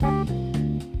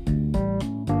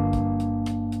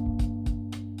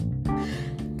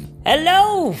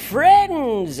Hello,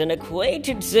 friends and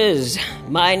acquaintances.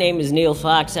 My name is Neil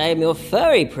Fox. I am your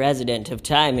furry president of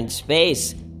time and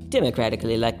space.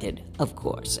 Democratically elected, of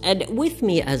course. And with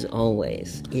me, as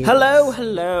always, is...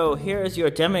 Hello. Here is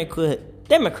your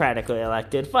democratically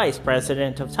elected vice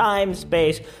president of time,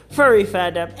 space, furry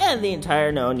fandom, and the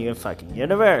entire known fucking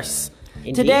universe.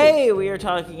 Indeed. Today, we are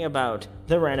talking about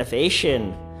the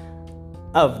renovation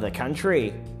of the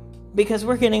country. Because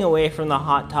we're getting away from the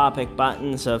hot topic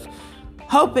buttons of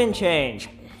hope and change.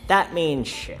 That means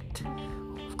shit.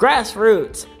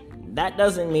 Grassroots. That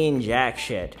doesn't mean jack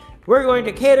shit. We're going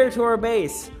to cater to our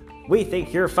base. We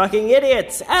think you're fucking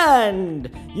idiots,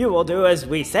 and you will do as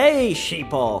we say,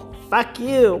 sheeple. Fuck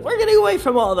you. We're getting away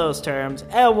from all those terms,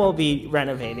 and we'll be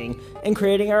renovating and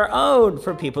creating our own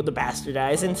for people to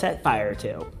bastardize and set fire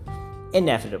to.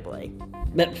 Inevitably.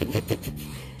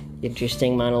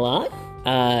 Interesting monologue.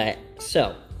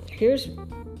 So here's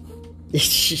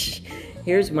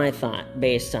my thought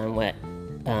based on what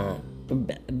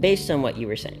you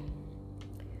were saying.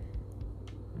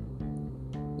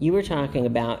 You were talking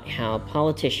about how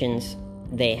politicians,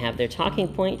 they have their talking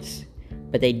points,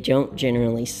 but they don't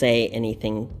generally say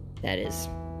anything that is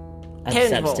of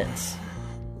Tangible. substance.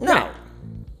 No. Right.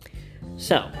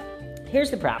 So, here's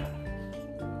the problem.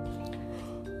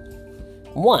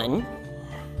 One,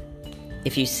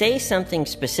 if you say something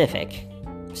specific,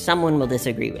 someone will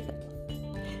disagree with it.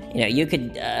 You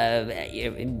could,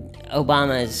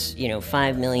 Obama's,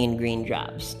 5 million green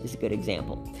jobs is a good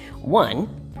example. One,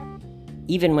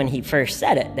 even when he first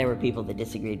said it, there were people that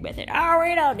disagreed with it. Oh,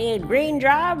 we don't need green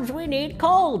jobs, we need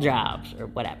coal jobs, or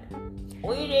whatever.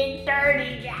 We need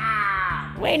dirty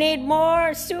jobs. We need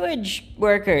more sewage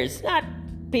workers, not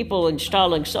people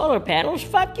installing solar panels.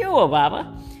 Fuck you,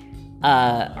 Obama.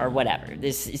 Or whatever.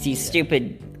 These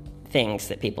stupid things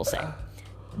that people say.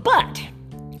 But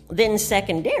then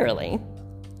secondarily,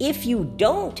 if you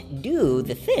don't do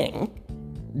the thing,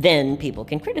 then people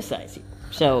can criticize you.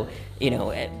 So,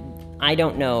 I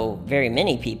don't know very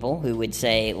many people who would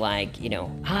say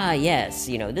yes,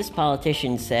 this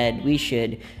politician said we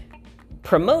should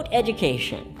promote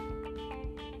education,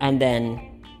 and then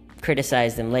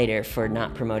criticize them later for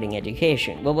not promoting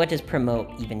education. Well, what does promote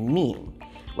even mean?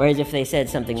 Whereas if they said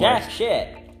something Jack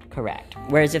shit. Correct.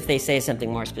 Whereas if they say something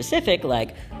more specific,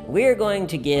 like, we're going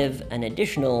to give an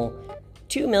additional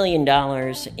 $2 million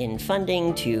in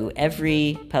funding to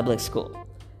every public school,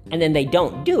 and then they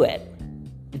don't do it,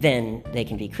 then they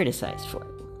can be criticized for it.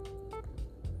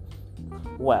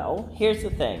 Well, here's the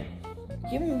thing.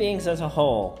 Human beings as a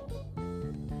whole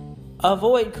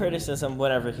avoid criticism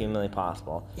whenever humanly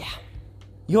possible. Yeah.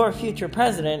 Your future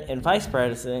president and vice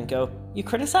president go, you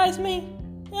criticize me?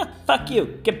 Yeah, fuck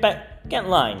you. Get back. Get in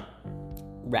line.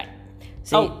 Right.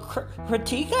 See,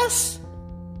 Critique us?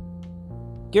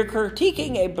 You're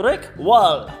critiquing a brick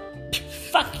wall.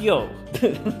 Fuck you.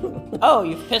 Oh,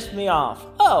 you've pissed me off.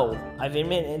 Oh, I've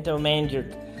domained your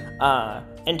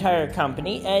entire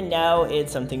company, and now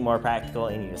it's something more practical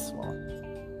and useful.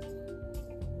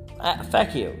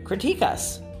 Fuck you. Critique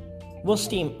us. We'll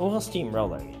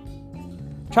steamroller you.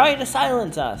 Try to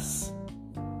silence us.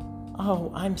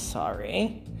 Oh, I'm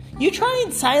sorry. You try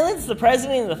and silence the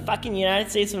president of the fucking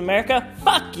United States of America?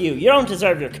 Fuck you. You don't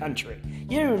deserve your country.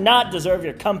 You do not deserve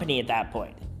your company at that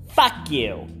point. Fuck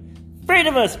you.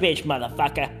 Freedom of speech,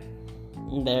 motherfucker.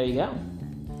 there you go.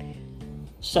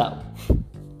 So,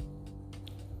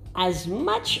 as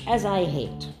much as I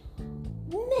hate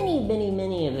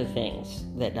many of the things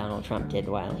that Donald Trump did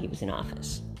while he was in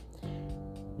office,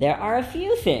 there are a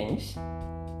few things,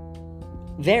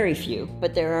 very few,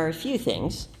 but there are a few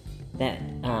things that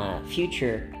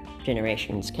future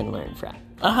generations can learn from.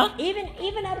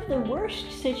 Even out of the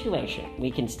worst situation,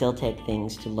 we can still take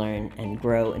things to learn and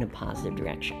grow in a positive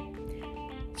direction.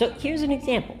 So here's an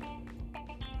example.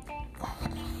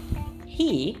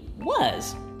 He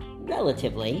was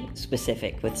relatively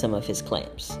specific with some of his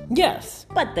claims. Yes.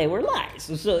 But they were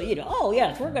lies. So, oh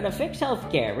yes, we're going to fix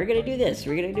healthcare. We're going to do this.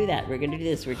 We're going to do that. We're going to do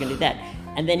this. We're going to do that.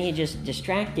 And then he just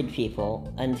distracted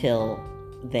people until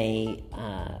they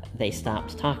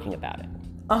stopped talking about it.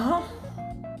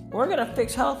 We're going to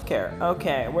fix healthcare.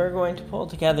 Okay, we're going to pull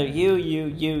together you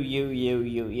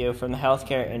from the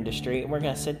healthcare industry. And we're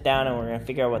going to sit down and we're going to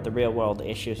figure out what the real world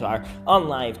issues are on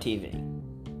live TV.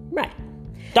 Right.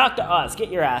 Dr. Oz,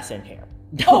 get your ass in here.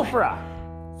 Oprah,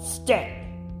 stay.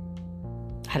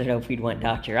 I don't know if we'd want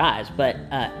Dr. Oz, but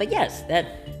yes, that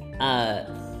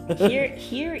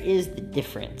here is the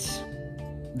difference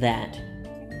that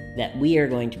we are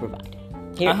going to provide.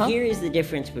 Here is the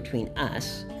difference between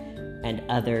us and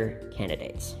other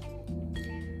candidates.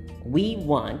 We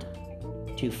want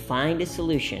to find a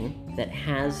solution that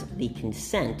has the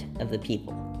consent of the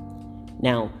people.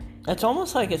 Now, It's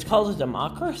almost like it's called a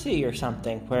democracy or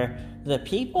something, where the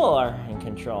people are in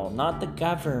control, not the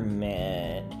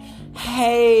government.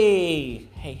 Hey,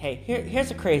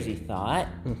 here's a crazy thought.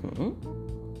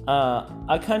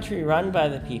 A country run by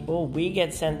the people, we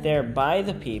get sent there by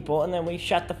the people, and then we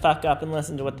shut the fuck up and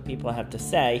listen to what the people have to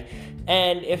say.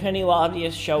 And if any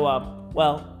lobbyists show up,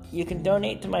 well, you can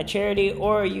donate to my charity,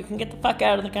 or you can get the fuck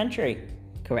out of the country.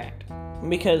 correct.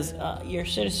 Because your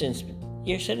citizenship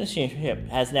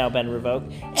has now been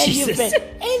revoked, and Jesus.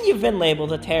 you've been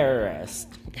labeled a terrorist.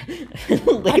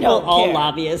 Label all care.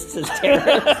 lobbyists as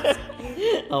terrorists.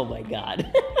 Oh my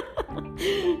god.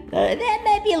 That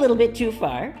might be a little bit too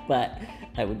far, but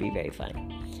that would be very funny.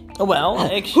 Well,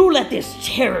 Who let this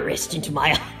terrorist into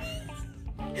my office?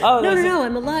 oh, No,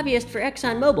 I'm a lobbyist for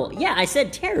ExxonMobil. Yeah, I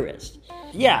said terrorist.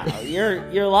 Yeah,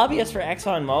 you're a lobbyist for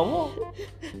ExxonMobil?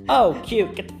 Oh,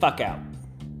 cute. Get the fuck out.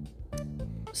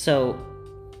 So,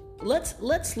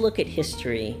 let's look at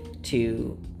history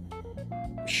to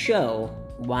show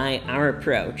why our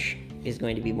approach is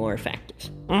going to be more effective.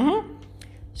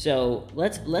 So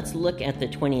let's look at the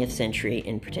 20th century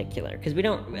in particular, because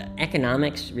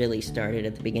economics really started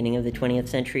at the beginning of the 20th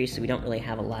century, so we don't really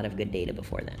have a lot of good data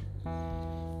before then.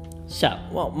 So,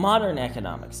 Well, modern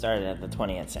economics started at the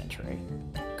 20th century.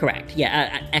 correct.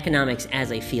 Yeah, economics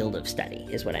as a field of study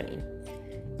is what I mean.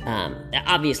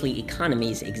 Obviously,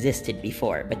 economies existed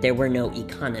before, but there were no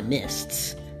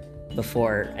economists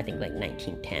before, I think, like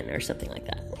 1910 or something like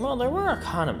that. Well, there were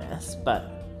economists,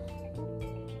 but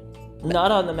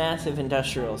not on the massive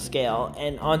industrial scale.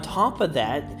 And on top of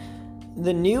that,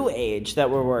 the new age that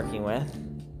we're working with,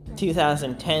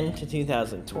 2010 to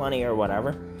 2020 or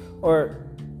whatever, or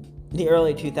the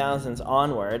early 2000s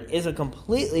onward, is a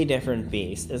completely different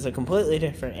beast, is a completely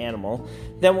different animal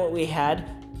than what we had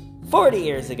 40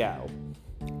 years ago.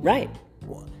 Right.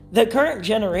 The current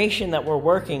generation that we're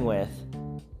working with,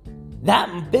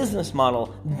 that business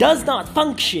model does not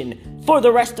function for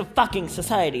the rest of fucking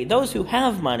society. Those who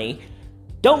have money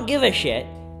don't give a shit,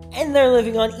 and they're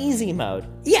living on easy mode.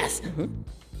 Yes,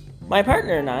 my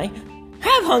partner and I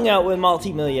have hung out with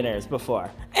multimillionaires before,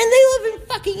 and they live in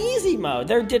fucking easy mode.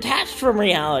 They're detached from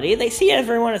reality. They see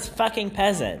everyone as fucking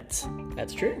peasants.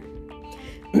 That's true.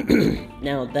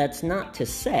 Now, that's not to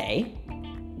say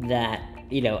that,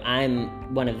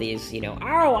 I'm one of these,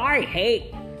 oh,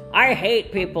 I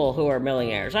hate people who are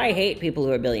millionaires. I hate people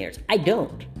who are billionaires. I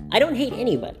don't hate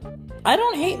anybody. I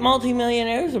don't hate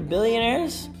multimillionaires or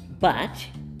billionaires. But,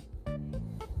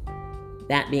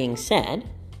 that being said,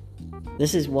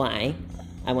 this is why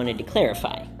I wanted to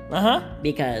clarify.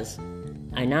 Because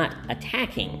I'm not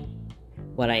attacking.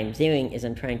 What I'm doing is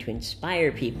I'm trying to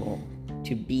inspire people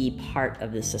to be part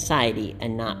of the society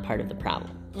and not part of the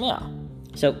problem. Yeah.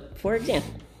 So, for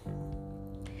example,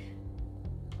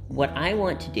 what I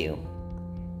want to do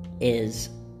is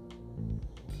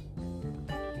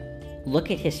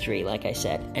look at history, like I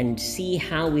said, and see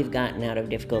how we've gotten out of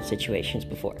difficult situations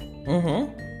before.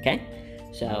 Okay?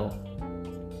 So,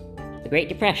 the Great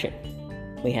Depression.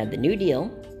 We had the New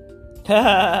Deal.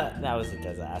 That was a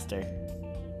disaster.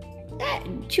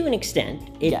 To an extent.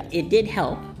 It did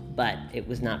help, but it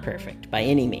was not perfect by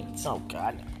any means. Oh,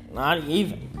 God. Not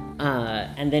even.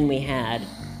 And then we had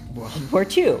World War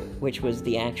II, which was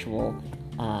the actual,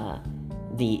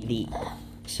 the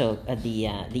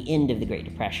end of the Great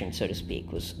Depression, so to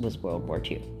speak, was World War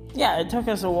II. Yeah, it took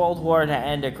us a World War to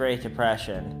end a Great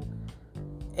Depression.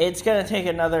 It's gonna take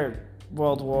another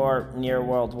World War, near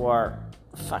World War.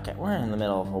 Fuck it, we're in the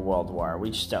middle of a World War. We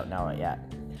just don't know it yet.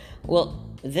 Well,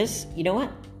 you know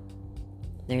what?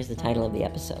 There's the title of the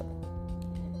episode.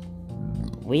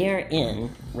 We are in,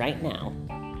 right now,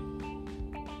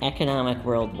 economic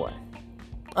World War.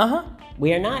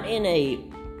 We're not in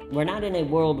a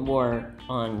World War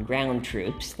on ground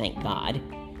troops, thank God.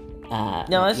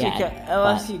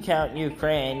 Unless you count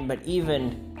Ukraine, but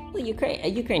even... Well,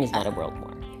 Ukraine is not a world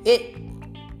war. It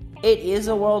is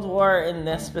a world war in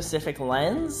this specific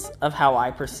lens of how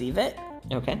I perceive it.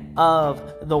 Okay.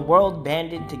 Of the world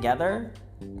banded together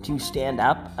to stand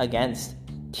up against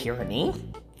tyranny.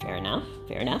 Fair enough.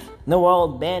 The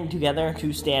world band together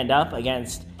to stand up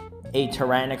against a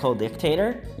tyrannical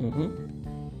dictator.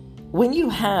 When you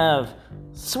have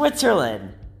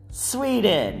Switzerland,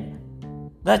 Sweden,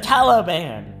 the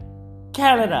Taliban,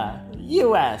 Canada,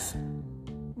 US,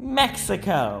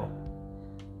 Mexico,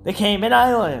 the Cayman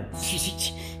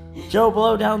Islands, Joe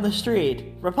Blow down the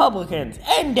street, Republicans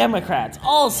and Democrats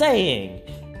all saying,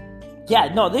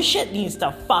 yeah, no, this shit needs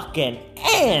to fucking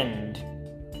end.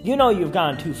 You know you've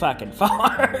gone too fucking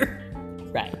far.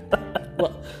 Right.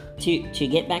 Well, to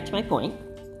get back to my point,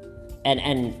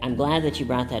 and I'm glad that you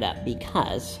brought that up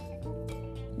because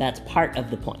that's part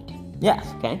of the point. Yes.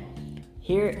 Okay?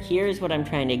 Here's what I'm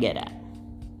trying to get at.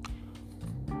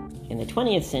 In the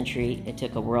 20th century, it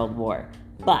took a world war,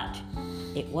 but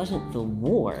it wasn't the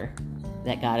war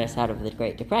that got us out of the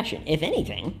Great Depression. If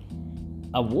anything,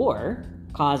 a war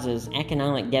causes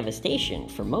economic devastation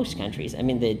for most countries. I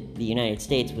mean, the United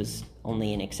States was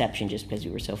only an exception just because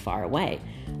we were so far away.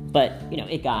 But,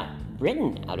 it got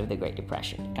Britain out of the Great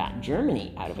Depression. It got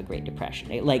Germany out of a Great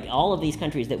Depression. Like, all of these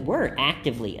countries that were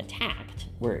actively attacked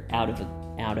were out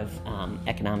of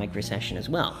economic recession as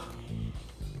well.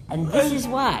 And this is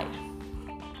why.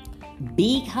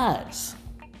 Because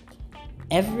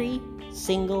every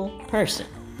single person,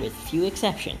 with few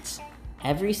exceptions,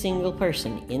 every single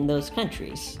person in those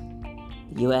countries,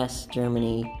 US,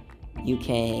 Germany,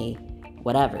 UK,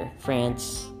 whatever,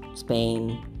 France,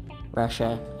 Spain,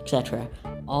 Russia, etc.,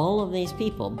 all of these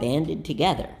people banded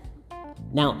together.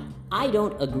 Now, I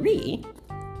don't agree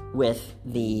with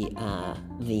the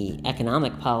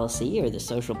economic policy or the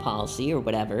social policy or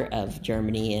whatever of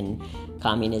Germany and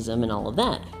communism and all of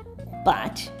that,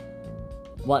 but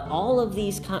what all of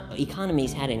these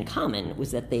economies had in common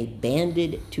was that they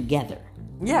banded together.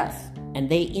 Yes. And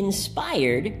they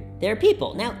inspired their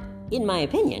people. Now, in my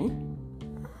opinion,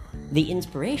 the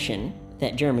inspiration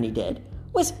that Germany did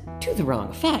was to the wrong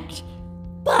effect.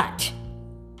 But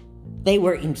they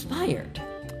were inspired.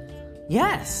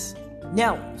 Yes.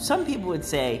 Now, some people would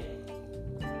say,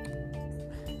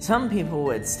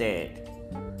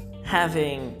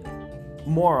 having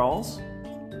morals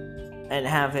and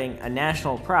having a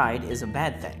national pride is a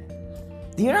bad thing.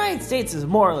 The United States is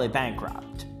morally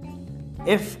bankrupt.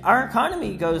 If our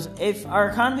economy goes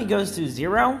to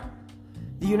zero,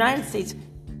 the United States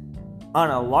on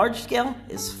a large scale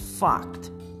is fucked.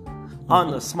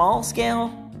 On the small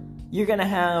scale, you're gonna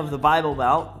have the Bible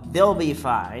Belt, they'll be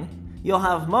fine. You'll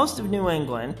have most of New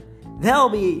England, they'll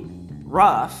be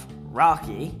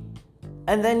rocky,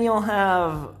 and then you'll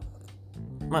have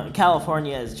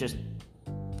California is just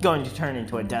going to turn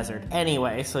into a desert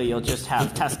anyway, so you'll just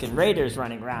have Tuscan Raiders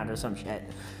running around or some shit.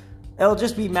 It'll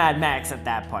just be Mad Max at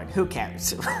that point. Who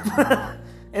cares?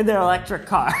 In their electric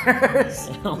cars.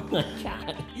 Oh my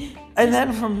god. And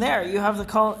then from there, you have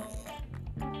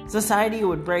society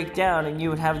would break down and you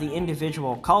would have the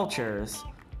individual cultures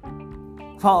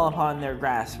fall upon their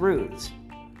grassroots.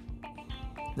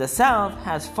 The South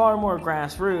has far more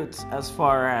grassroots as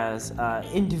far as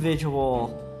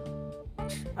individual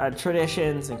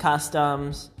traditions and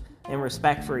customs and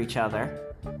respect for each other.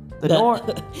 The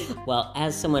North... Well,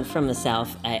 as someone from the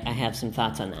South, I have some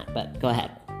thoughts on that, but go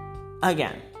ahead.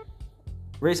 Again,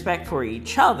 respect for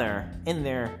each other in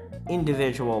their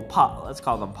individual let's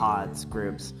call them pods,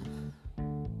 groups.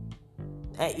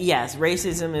 Yes,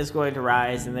 racism is going to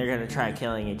rise and they're going to try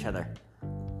killing each other.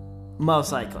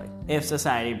 Most likely, if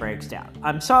society breaks down.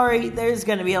 I'm sorry, there's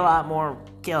going to be a lot more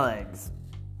killings.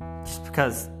 Just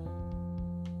because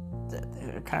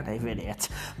they're kind of idiots.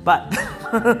 But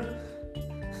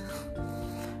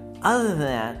other than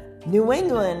that, New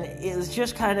England is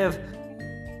just kind of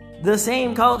the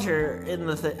same culture in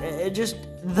just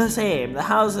the same. The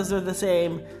houses are the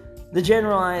same. The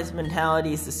generalized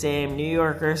mentality is the same. New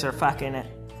Yorkers are fucking it.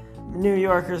 New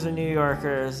Yorkers are New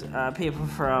Yorkers. People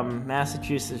from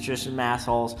Massachusetts just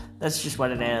assholes. That's just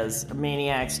what it is.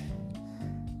 Maniacs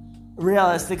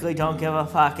realistically don't give a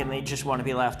fuck and they just want to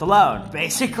be left alone,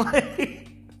 basically.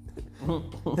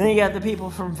 Then you got the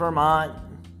people from Vermont.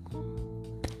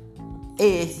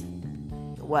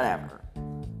 Whatever.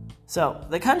 So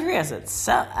the country as it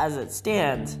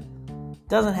stands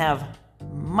doesn't have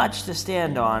much to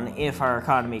stand on if our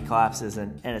economy collapses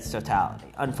in its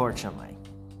totality, unfortunately.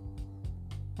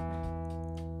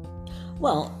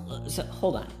 Well, so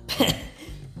hold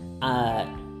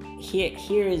on.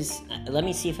 Here's let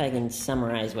me see if I can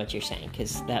summarize what you're saying,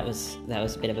 because that was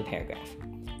a bit of a paragraph.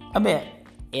 A bit.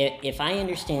 If I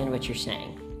understand what you're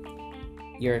saying,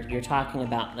 you're talking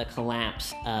about the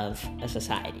collapse of a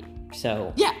society.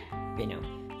 So yeah,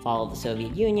 fall of the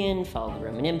Soviet Union, fall of the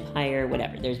Roman Empire,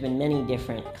 whatever. There's been many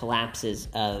different collapses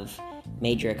of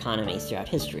major economies throughout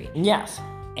history. Yes.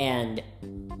 And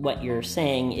what you're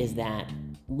saying is that,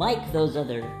 like those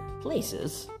other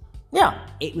places, yeah,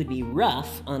 it would be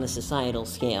rough on a societal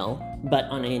scale, but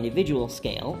on an individual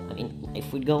scale, I mean,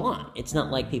 life would go on. It's not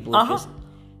like people would just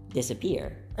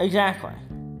disappear. Exactly.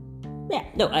 Yeah,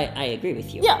 no, I agree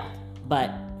with you. Yeah.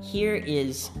 But here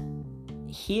is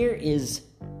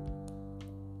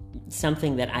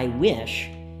something that I wish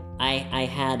I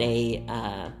had a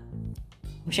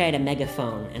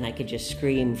megaphone and I could just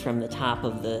scream from the top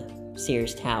of the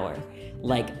Sears Tower.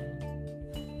 Like,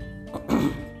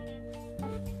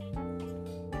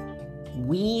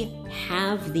 we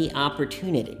have the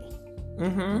opportunity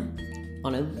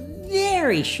on a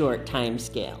very short time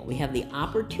scale. We have the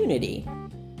opportunity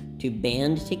to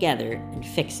band together and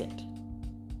fix it.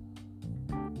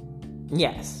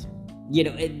 Yes. You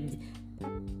know,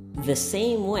 the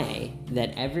same way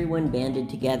that everyone banded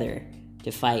together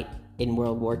to fight in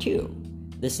World War II,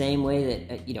 the same way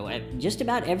that, just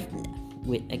about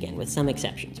with some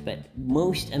exceptions, but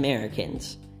most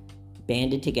Americans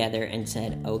banded together and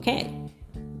said, okay,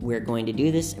 we're going to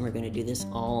do this, and we're going to do this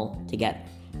all together.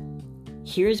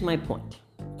 Here's my point,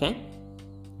 okay?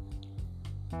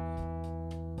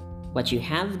 What you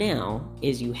have now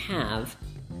is you have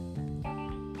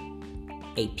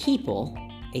a people,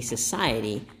 a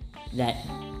society that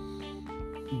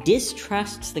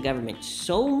distrusts the government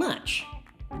so much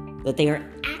that they are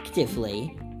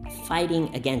actively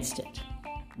fighting against it.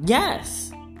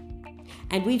 Yes.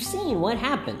 And we've seen what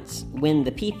happens when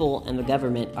the people and the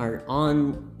government are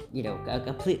on,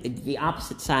 completely the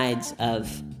opposite sides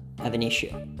of an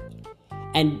issue.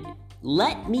 And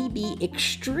let me be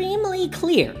extremely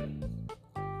clear.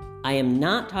 I am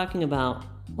not talking about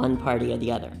one party or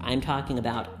the other. I'm talking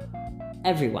about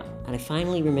everyone. And I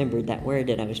finally remembered that word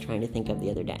that I was trying to think of the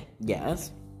other day.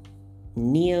 Yes.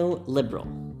 Neoliberal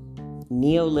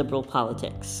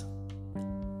politics.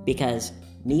 Because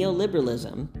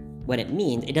neoliberalism, what it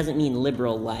means, it doesn't mean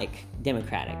liberal like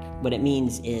democratic. What it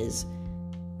means is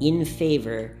in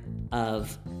favor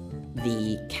of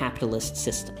the capitalist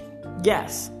system.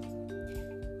 Yes.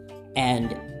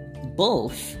 And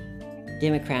both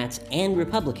Democrats and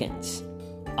Republicans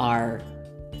are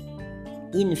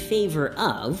in favor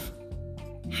of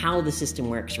how the system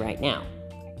works right now.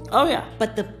 Oh, yeah.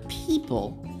 But the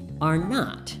people are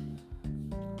not.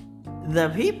 The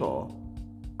people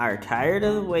are tired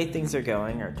of the way things are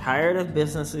going, are tired of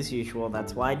business as usual.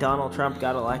 That's why Donald Trump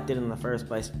got elected in the first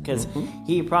place, because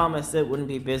he promised it wouldn't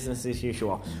be business as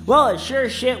usual. Well, it sure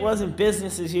shit wasn't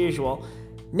business as usual.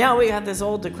 Now we got this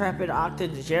old decrepit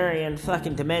octogenarian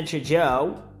fucking dementia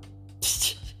Joe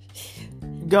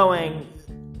going,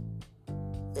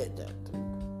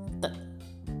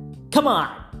 come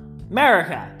on,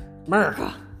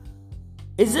 America,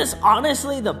 is this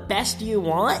honestly the best you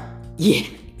want? Yeah,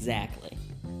 exactly.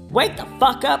 Wake the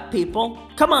fuck up, people.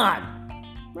 Come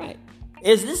on. Right.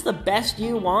 Is this the best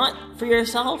you want for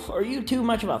yourself? Or are you too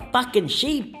much of a fucking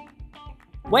sheep?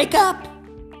 Wake up.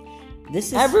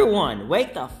 Everyone,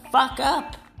 wake the fuck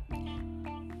up.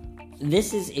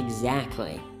 This is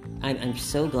exactly... I'm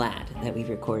so glad that we've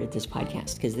recorded this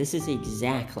podcast, because this is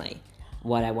exactly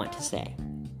what I want to say.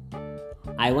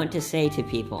 I want to say to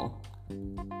people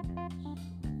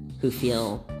who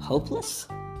feel hopeless,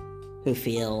 who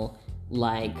feel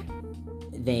like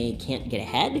they can't get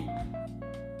ahead,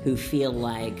 who feel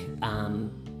like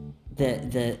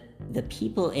the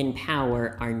people in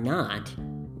power are not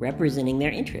representing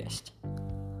their interest.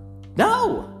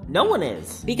 No one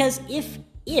is. Because if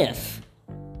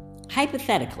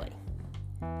hypothetically,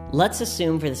 let's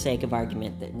assume for the sake of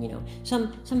argument that,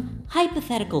 some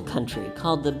hypothetical country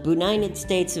called the United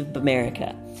States of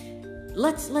America,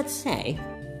 let's say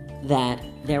that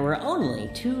there were only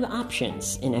two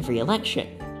options in every election.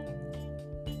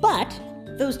 But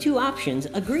those two options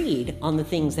agreed on the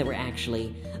things that were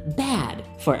actually bad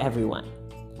for everyone.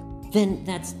 Then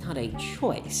that's not a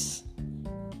choice.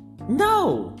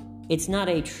 No! It's not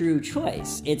a true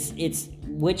choice. It's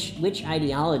which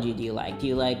ideology do you like? Do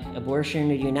you like abortion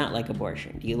or do you not like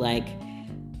abortion? Do you like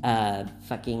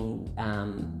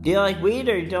do you like weed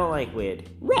or you don't like weed?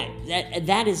 Right.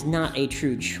 That is not a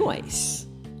true choice.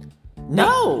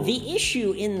 No! The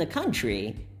issue in the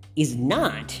country is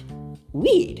not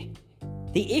weed.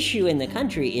 The issue in the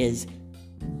country is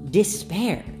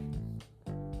despair.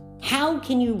 How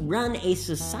can you run a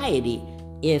society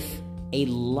if a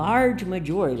large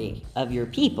majority of your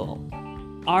people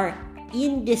are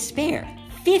in despair?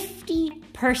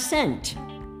 50%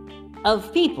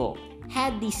 of people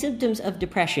had the symptoms of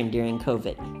depression during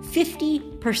COVID.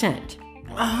 50%.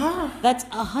 That's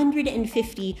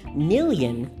 150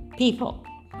 million people.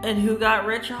 And who got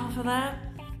rich off of that?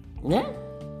 Yeah.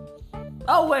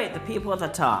 Oh, wait, the people at the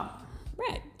top.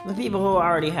 Right. The people who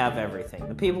already have everything.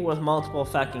 The people with multiple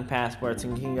fucking passports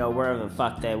and can go wherever the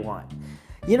fuck they want.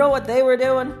 You know what they were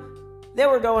doing? They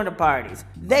were going to parties.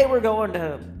 They were going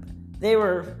to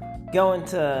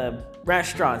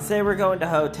restaurants. They were going to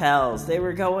hotels. They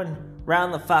were going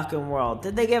around the fucking world.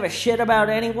 Did they give a shit about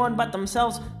anyone but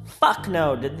themselves? Fuck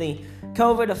no. Did the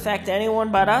COVID affect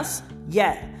anyone but us?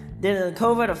 Yeah. Did the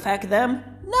COVID affect them?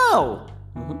 No.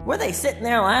 Were they sitting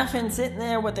there laughing, sitting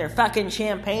there with their fucking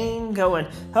champagne, going,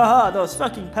 haha, those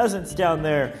fucking peasants down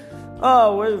there.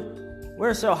 Oh,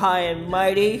 we're so high and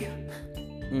mighty.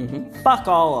 Fuck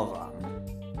all of them.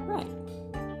 Right.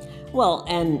 Well,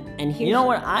 and here's... You know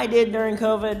what I did during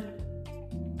COVID?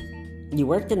 You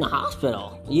worked in the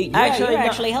hospital. You're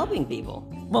actually helping people.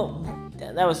 Well,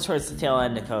 that was towards the tail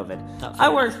end of COVID. Oh,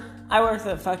 I worked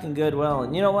at fucking Goodwill,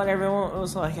 and you know what? Everyone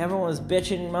was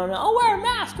bitching and moaning, oh, wear a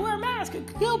mask, it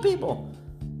could kill people.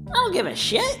 I don't give a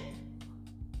shit.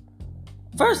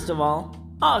 First of all,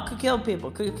 it could kill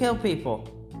people.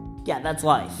 Yeah, that's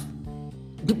life.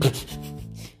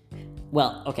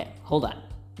 Well, okay, hold on.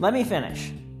 Let me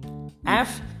finish.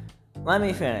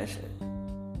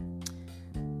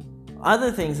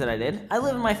 Other things that I did, I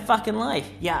lived my fucking life.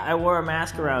 Yeah, I wore a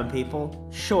mask around people.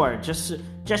 Sure, just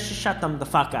to shut them the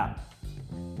fuck up.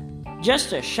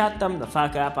 Just to shut them the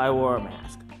fuck up, I wore a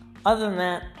mask. Other than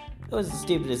that, it was the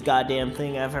stupidest goddamn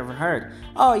thing I've ever heard.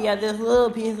 Oh yeah, this little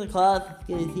piece of cloth is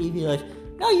gonna see me like,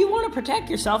 no, you want to protect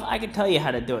yourself, I can tell you how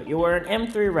to do it. You wear an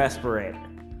M3 respirator.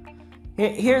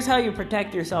 Here's how you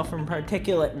protect yourself from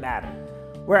particulate matter.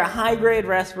 Wear a high-grade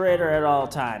respirator at all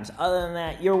times. Other than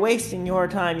that, you're wasting your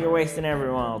time, you're wasting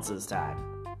everyone else's time.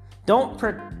 Don't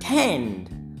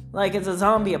pretend like it's a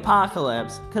zombie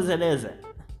apocalypse, because it isn't.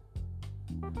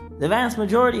 The vast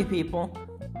majority of people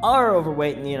are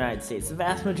overweight in the United States. The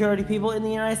vast majority of people in the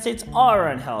United States are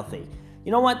unhealthy.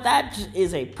 You know what? That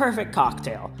is a perfect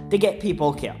cocktail to get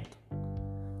people killed.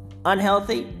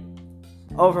 Unhealthy,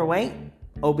 overweight,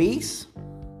 obese,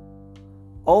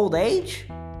 old age,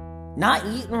 not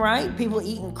eating right, people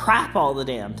eating crap all the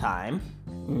damn time.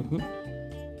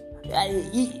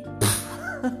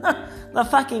 The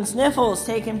fucking sniffles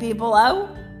taking people out?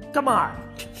 Come on.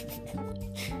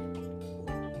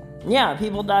 Yeah,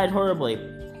 people died horribly.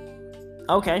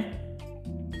 Okay.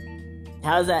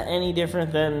 How's that any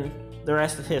different than the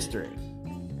rest of history?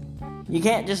 You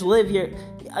can't just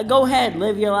go ahead,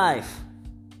 live your life.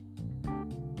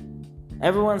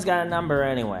 Everyone's got a number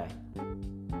anyway.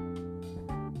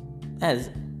 As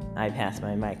I pass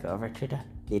my mic over to the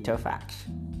Vito Fox.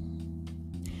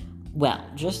 Well,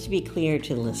 just to be clear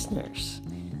to the listeners,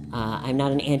 I'm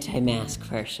not an anti-mask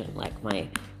person like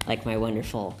my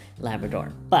wonderful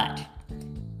Labrador, but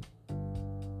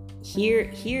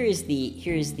here is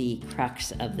the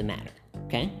crux of the matter.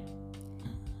 Okay,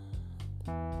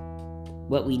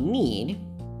 what we need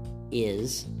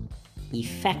is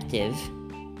effective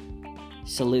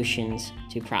solutions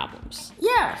to problems.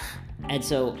 Yeah. And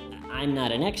so I'm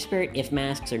not an expert. If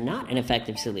masks are not an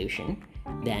effective solution,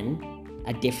 then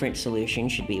a different solution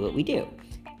should be what we do.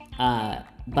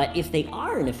 But if they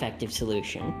are an effective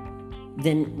solution,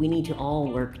 then we need to all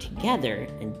work together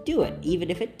and do it,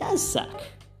 even if it does suck.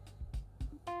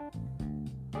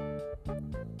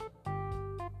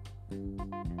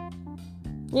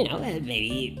 You know,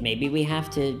 maybe we have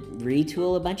to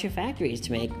retool a bunch of factories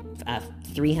to make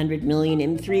 300 million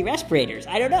M3 respirators.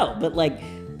 I don't know, but like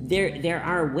there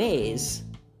are ways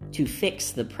to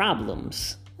fix the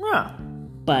problems. Yeah.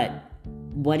 But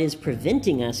what is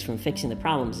preventing us from fixing the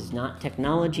problems is not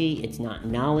technology, it's not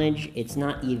knowledge, it's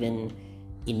not even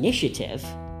initiative.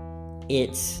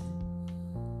 It's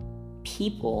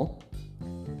people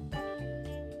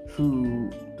who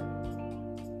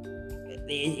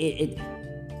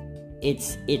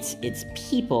it's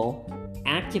people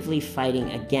actively fighting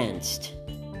against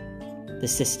the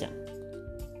system.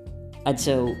 And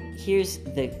so here's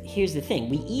the thing.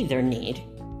 We either need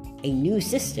a new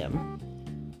system,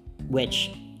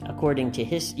 which according to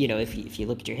if you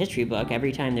look at your history book,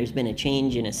 every time there's been a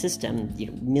change in a system,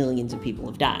 millions of people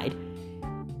have died.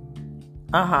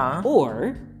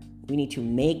 Or we need to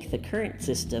make the current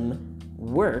system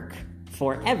work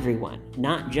for everyone,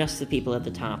 not just the people at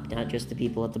the top, not just the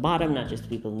people at the bottom, not just the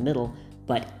people in the middle,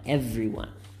 but everyone.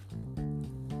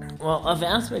 Well, a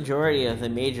vast majority of the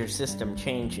major system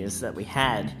changes that we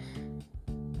had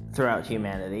throughout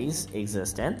humanity's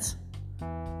existence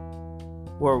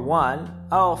were we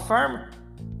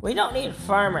don't need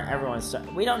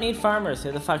we don't need farmers.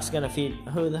 Who the fuck's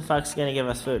gonna give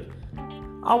us food?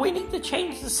 Oh, we need to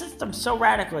change the system so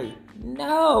radically.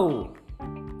 No!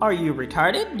 Are you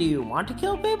retarded? Do you want to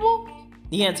kill people?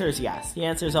 The answer is yes. The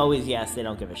answer is always yes, they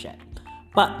don't give a shit.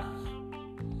 But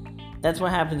that's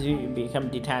what happens when you become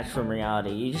detached from reality.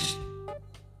 You just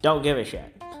don't give a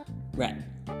shit. Right.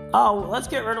 Oh, let's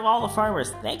get rid of all the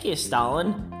farmers. Thank you,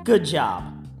 Stalin. Good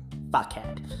job.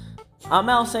 Fuckhead.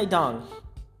 Mao Zedong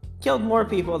killed more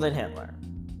people than Hitler.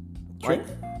 True. Like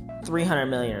 300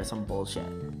 million or some bullshit.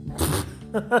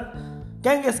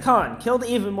 Genghis Khan killed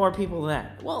even more people than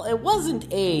that. Well, it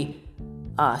wasn't a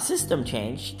system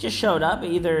change. She just showed up,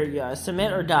 either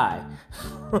submit or die.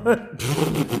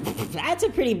 That's a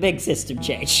pretty big system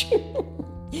change.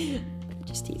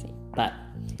 Just teasing. But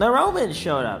the Romans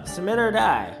showed up, submit or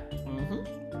die.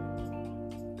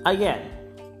 Again,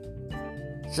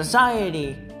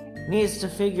 society needs to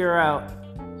figure out,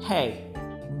 hey,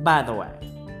 by the way,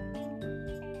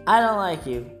 I don't like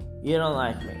you, you don't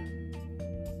like me.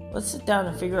 Let's sit down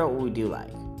and figure out what we do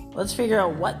like. Let's figure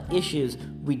out what issues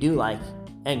we do like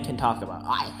and can talk about.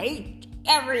 I hate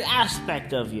every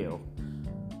aspect of you.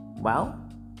 Well,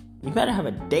 you better have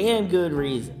a damn good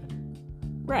reason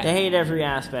to hate every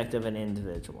aspect of an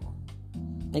individual.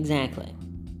 Exactly.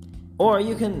 Or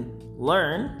you can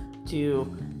learn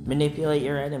to manipulate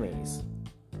your enemies.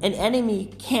 An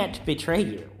enemy can't betray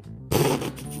you.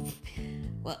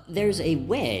 Well, there's a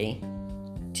way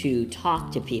to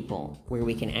talk to people where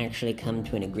we can actually come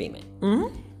to an agreement.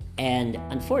 And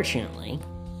unfortunately,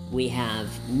 we have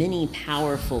many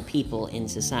powerful people in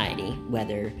society,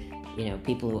 whether,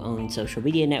 people who own social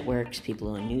media networks, people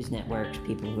who own news networks,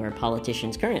 people who are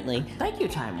politicians currently. Thank you,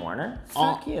 Time Warner.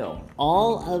 Fuck you.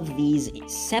 All of these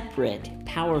separate,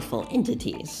 powerful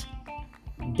entities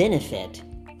benefit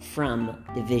from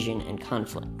division and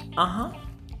conflict.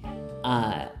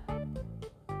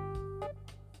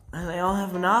 And they all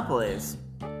have monopolies.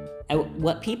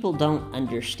 What people don't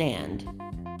understand,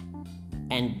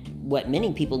 and what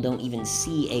many people don't even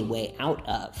see a way out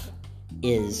of,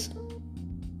 is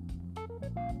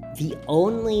the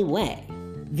only way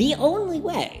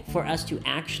for us to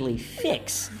actually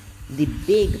fix the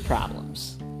big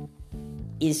problems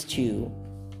is to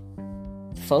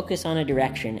focus on a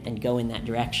direction and go in that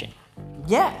direction.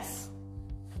 Yes.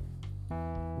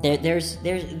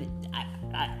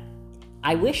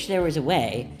 I wish there was a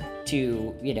way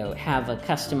to, have a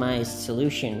customized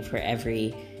solution for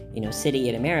every, city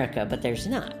in America, but there's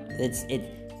not.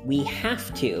 We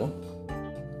have to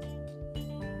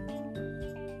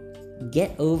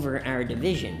get over our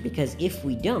division, because if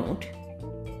we don't,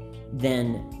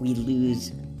 then we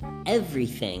lose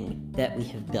everything that we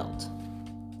have built.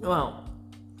 Well,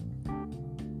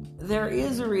 there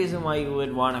is a reason why you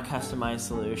would want a customized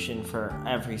solution for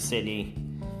every city.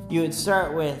 You would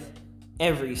start with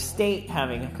every state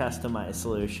having a customized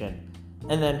solution,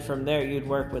 and then from there you'd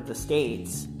work with the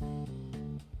states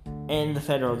and the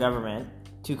federal government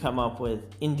to come up with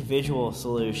individual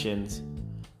solutions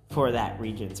for that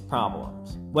region's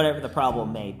problems. Whatever the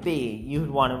problem may be, you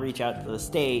would want to reach out to the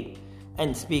state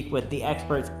and speak with the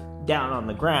experts down on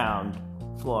the ground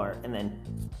floor, and then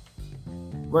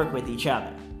work with each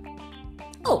other.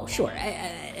 Oh, sure.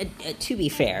 To be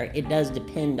fair, it does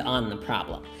depend on the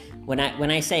problem. When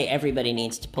I say everybody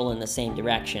needs to pull in the same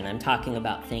direction, I'm talking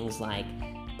about things like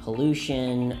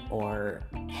pollution or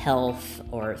health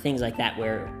or things like that,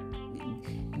 where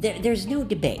there's no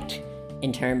debate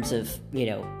in terms of,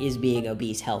 is being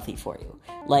obese healthy for you?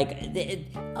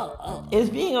 Is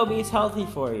being obese healthy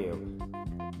for you?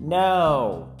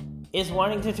 No. Is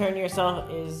wanting to turn yourself,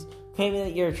 is claiming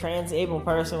that you're a trans-able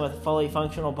person with a fully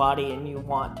functional body and you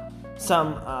want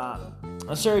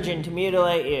a surgeon to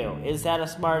mutilate you, is that a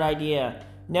smart idea?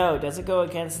 No. Does it go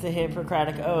against the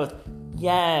Hippocratic Oath?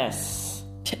 Yes.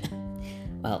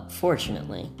 Well,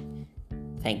 fortunately,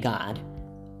 thank God,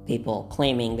 people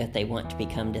claiming that they want to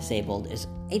become disabled is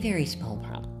a very small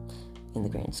problem in the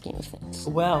grand scheme of things.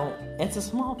 Well, it's a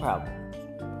small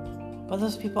problem, but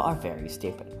those people are very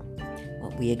stupid.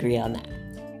 Well, we agree on that.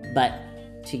 But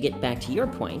to get back to your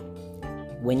point,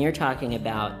 when you're talking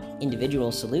about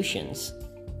individual solutions,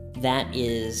 that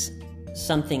is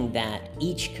something that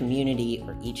each community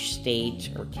or each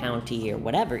state or county or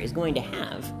whatever is going to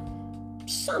have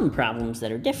some problems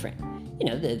that are different.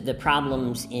 The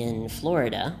problems in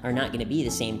Florida are not going to be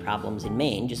the same problems in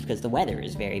Maine, just because the weather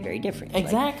is very, very different.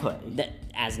 Exactly.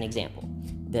 As an example.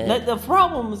 The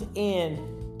problems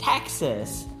in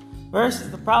Texas versus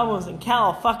the problems in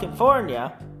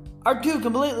California are two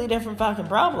completely different fucking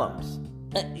problems.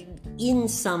 In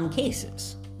some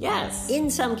cases. Yes. In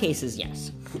some cases,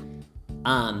 yes.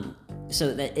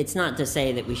 So that it's not to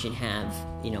say that we should have,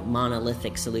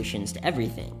 monolithic solutions to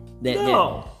everything.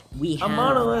 No. We have a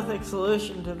monolithic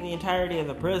solution to the entirety of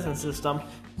the prison system.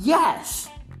 Yes.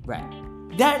 Right.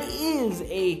 That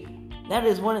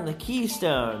is one of the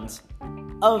keystones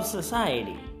of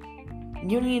society.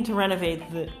 You need to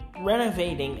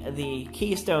renovating the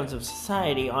keystones of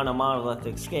society on a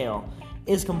monolithic scale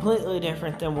is completely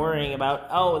different than worrying about,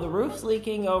 the roof's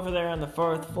leaking over there on the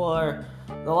 4th floor,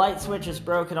 the light switch is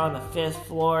broken on the 5th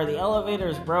floor, the elevator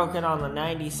is broken on the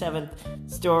 97th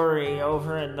story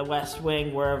over in the West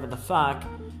Wing, wherever the fuck.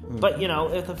 But,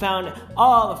 if the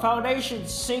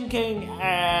foundation's sinking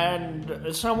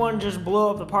and someone just blew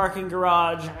up the parking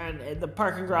garage and the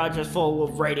parking garage is full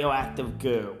of radioactive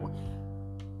goo,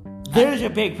 there's a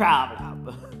big problem.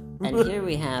 And here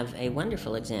we have a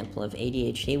wonderful example of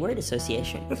ADHD word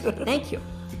association. Thank you.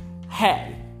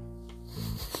 Hey,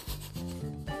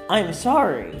 I'm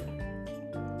sorry.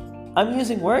 I'm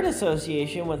using word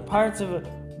association with parts of a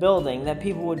building that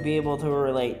people would be able to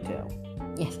relate to.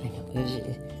 Yes, I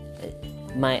know.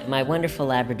 My wonderful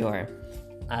Labrador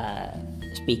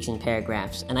speaks in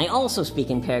paragraphs, and I also speak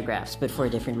in paragraphs, but for a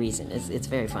different reason. It's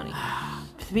very funny.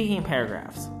 Speaking in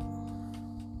paragraphs.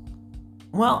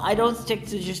 Well, I don't stick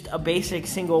to just a basic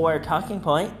single-word talking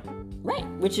point. Right,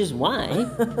 which is why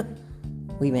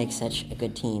we make such a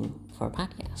good team for a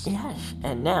podcast. Yes,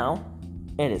 and now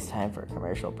it is time for a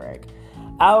commercial break.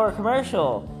 The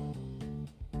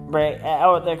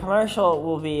commercial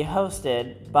will be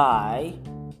hosted by...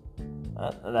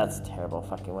 that's a terrible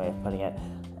fucking way of putting it.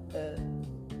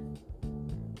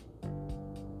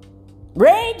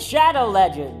 Raid Shadow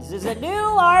Legends is a new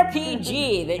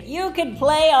RPG that you can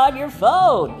play on your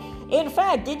phone. In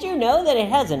fact, did you know that it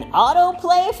has an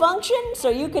autoplay function? So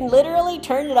you can literally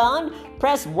turn it on,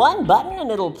 press one button, and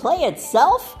it'll play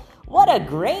itself? What a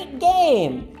great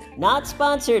game! Not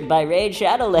sponsored by Raid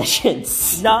Shadow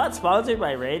Legends. Not sponsored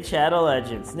by Raid Shadow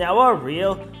Legends. Now our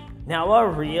real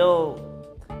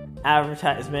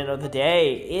advertisement of the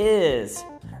day is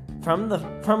from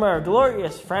our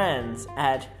glorious friends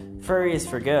at Furries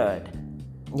for Good.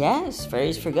 Yes,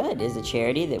 Furries for Good is a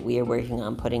charity that we are working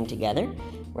on putting together,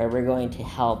 where we're going to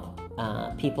help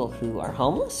people who are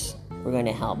homeless, we're going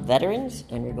to help veterans,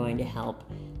 and we're going to help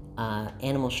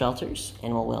animal shelters,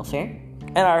 animal welfare.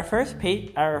 And our first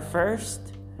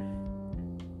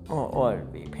what would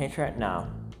it be? Patreon? No.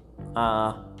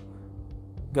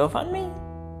 GoFundMe?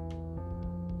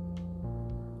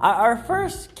 Our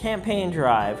first campaign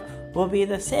drive will be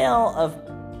the sale of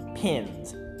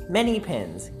pins. Many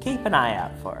pins. Keep an eye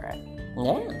out for it.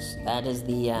 Yes, that is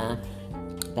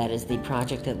the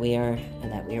project that we are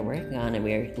working on, and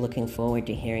we are looking forward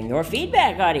to hearing your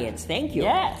feedback, audience. Thank you.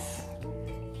 Yes.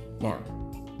 Now,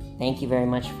 thank you very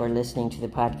much for listening to the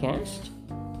podcast.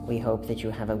 We hope that you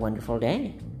have a wonderful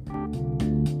day.